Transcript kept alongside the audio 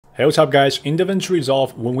Hey, what's up guys? In DaVinci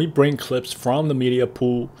Resolve, when we bring clips from the media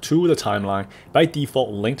pool to the timeline, by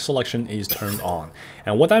default link selection is turned on.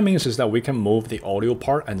 And what that means is that we can move the audio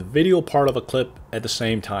part and the video part of a clip at the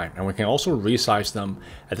same time. And we can also resize them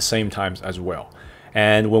at the same time as well.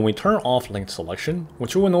 And when we turn off link selection,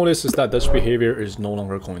 what you will notice is that this behavior is no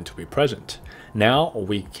longer going to be present. Now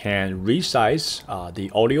we can resize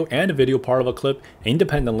the audio and the video part of a clip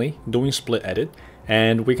independently, doing split edit.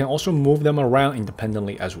 And we can also move them around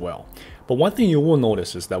independently as well. But one thing you will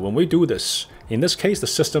notice is that when we do this, in this case, the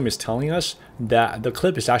system is telling us that the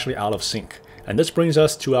clip is actually out of sync. And this brings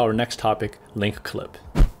us to our next topic, link clip.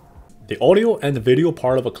 The audio and the video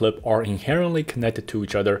part of a clip are inherently connected to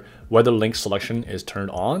each other, whether link selection is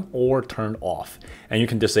turned on or turned off. And you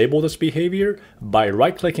can disable this behavior by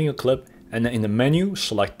right-clicking a clip and then in the menu,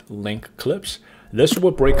 select link clips. This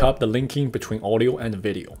will break up the linking between audio and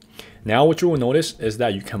video. Now what you will notice is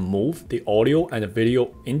that you can move the audio and the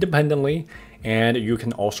video independently, and you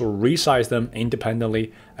can also resize them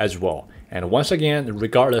independently as well. And once again,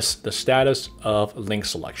 regardless the status of link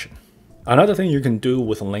selection. Another thing you can do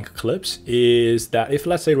with link clips is that if,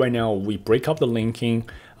 let's say right now, we break up the linking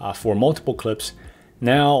for multiple clips,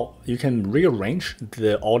 now you can rearrange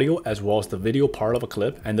the audio as well as the video part of a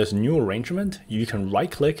clip, and this new arrangement, you can right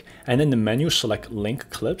click and in the menu select link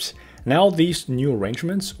clips. Now these new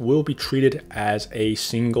arrangements will be treated as a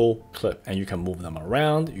single clip and you can move them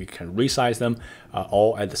around, you can resize them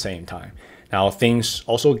all at the same time. Now things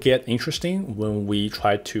also get interesting when we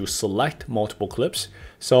try to select multiple clips.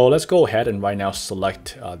 So let's go ahead and right now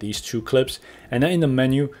select these two clips. And then in the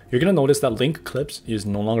menu, you're gonna notice that link clips is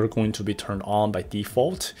no longer going to be turned on by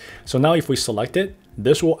default. So now if we select it,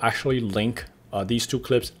 this will actually link these two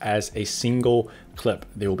clips as a single clip.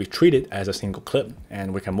 They will be treated as a single clip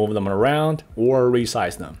and we can move them around or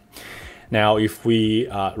resize them. Now, if we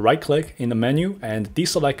right click in the menu and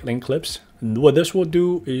deselect link clips, what this will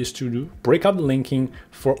do is to break up the linking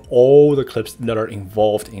for all the clips that are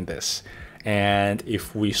involved in this. And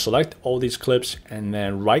if we select all these clips and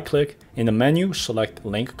then right click in the menu, select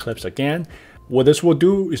link clips again, what this will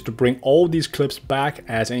do is to bring all these clips back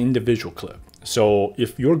as an individual clip. So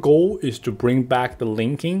if your goal is to bring back the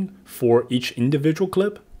linking for each individual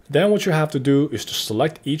clip, then what you have to do is to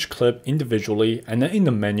select each clip individually and then in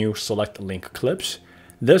the menu select link clips.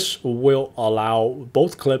 This will allow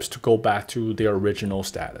both clips to go back to their original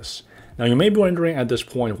status. Now you may be wondering at this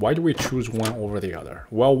point, why do we choose one over the other?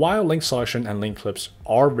 Well, while link selection and link clips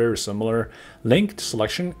are very similar, link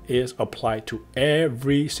selection is applied to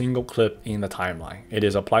every single clip in the timeline. It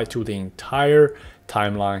is applied to the entire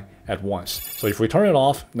timeline at once. So if we turn it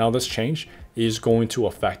off, now this change is going to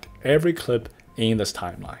affect every clip in this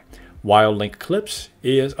timeline, while link clips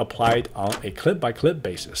is applied on a clip-by-clip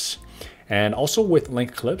basis. And also with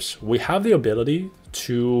link clips, we have the ability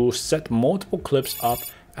to set multiple clips up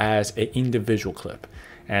as an individual clip.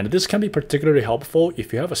 And this can be particularly helpful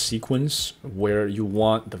if you have a sequence where you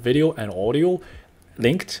want the video and audio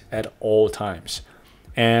linked at all times.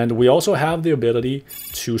 And we also have the ability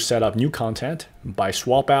to set up new content by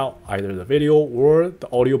swap out either the video or the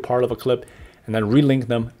audio part of a clip and then relink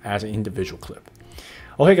them as an individual clip.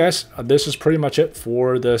 Okay guys, this is pretty much it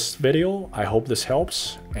for this video. I hope this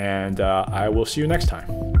helps and I will see you next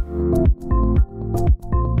time.